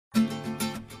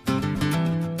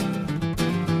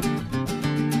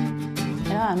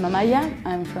I'm Amaya,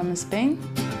 I'm from Spain.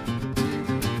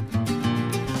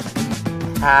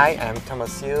 Hi, I'm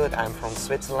Thomas Yud, I'm from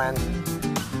Switzerland.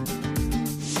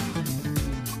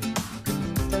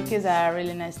 Torquay is a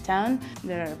really nice town.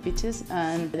 There are beaches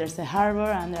and there's a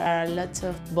harbor and there are lots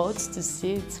of boats to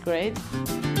see, it's great.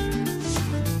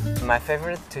 My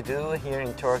favorite to do here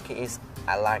in Torquay is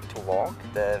I like to walk.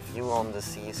 The view on the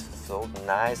sea is so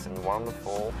nice and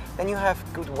wonderful. Then you have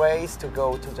good ways to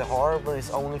go to the harbor,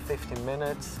 it's only 15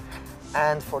 minutes.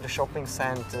 And for the shopping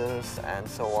centers and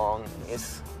so on,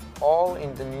 it's all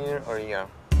in the near area.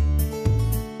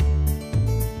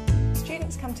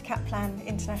 Students come to Kaplan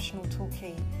International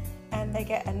Torquay and they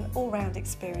get an all-round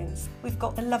experience. We've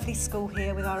got a lovely school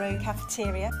here with our own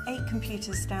cafeteria, 8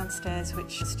 computers downstairs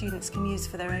which students can use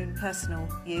for their own personal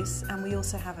use, and we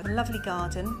also have a lovely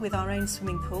garden with our own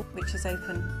swimming pool which is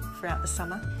open throughout the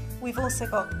summer. We've also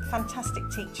got fantastic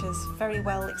teachers, very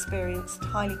well experienced,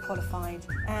 highly qualified,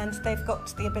 and they've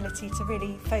got the ability to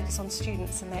really focus on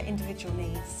students and their individual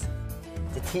needs.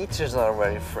 The teachers are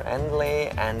very friendly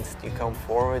and you come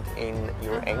forward in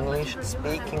your English,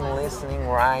 speaking, listening,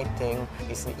 writing.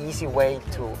 It's an easy way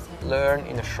to learn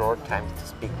in a short time to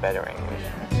speak better English.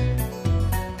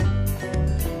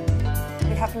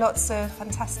 We have lots of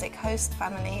fantastic host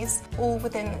families, all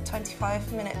within a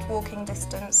 25-minute walking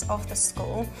distance of the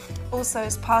school. Also,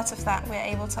 as part of that, we're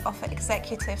able to offer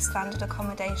executive standard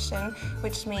accommodation,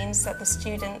 which means that the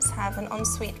students have an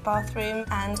ensuite bathroom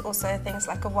and also things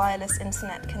like a wireless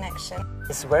internet connection.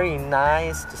 It's very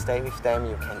nice to stay with them,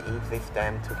 you can eat with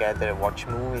them together, watch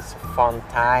movies, fun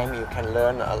time, you can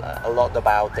learn a lot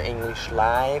about the English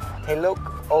life. They look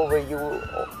over you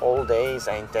all days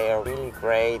and they are really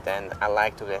great and I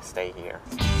like to stay here.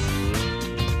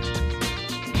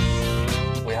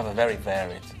 We have a very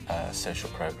varied social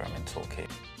programme in Torquay.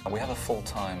 We have a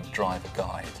full-time driver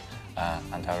guide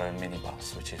and our own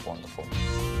minibus, which is wonderful.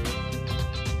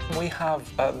 We have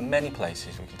many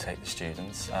places we can take the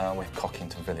students. We have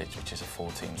Cockington Village, which is a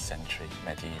 14th century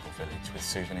medieval village with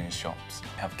souvenir shops.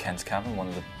 We have Kent's Cavern, one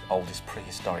of the oldest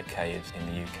prehistoric caves in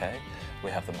the UK. We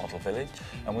have the Model Village,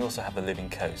 and we also have the Living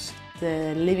Coast.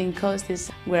 The Living Coast is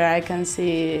where I can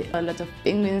see a lot of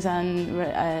penguins and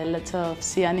a lot of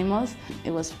sea animals.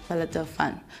 It was a lot of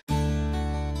fun.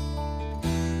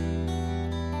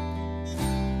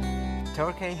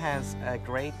 Torquay has a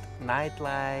great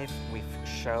nightlife with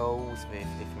shows, with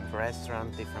different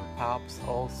restaurants, different pubs,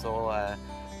 also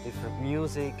different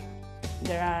music.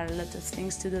 There are a lot of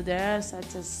things to do there,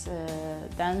 such as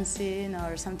dancing,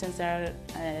 or sometimes there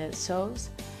are shows.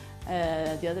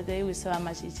 The other day we saw a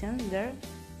magician there.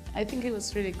 I think it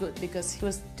was really good because he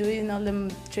was doing all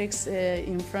the tricks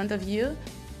in front of you.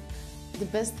 The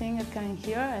best thing of coming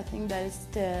here, I think that is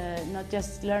not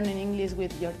just learning English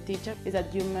with your teacher, is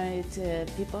that you meet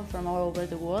people from all over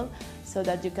the world so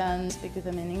that you can speak with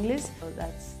them in English. So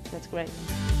that's great.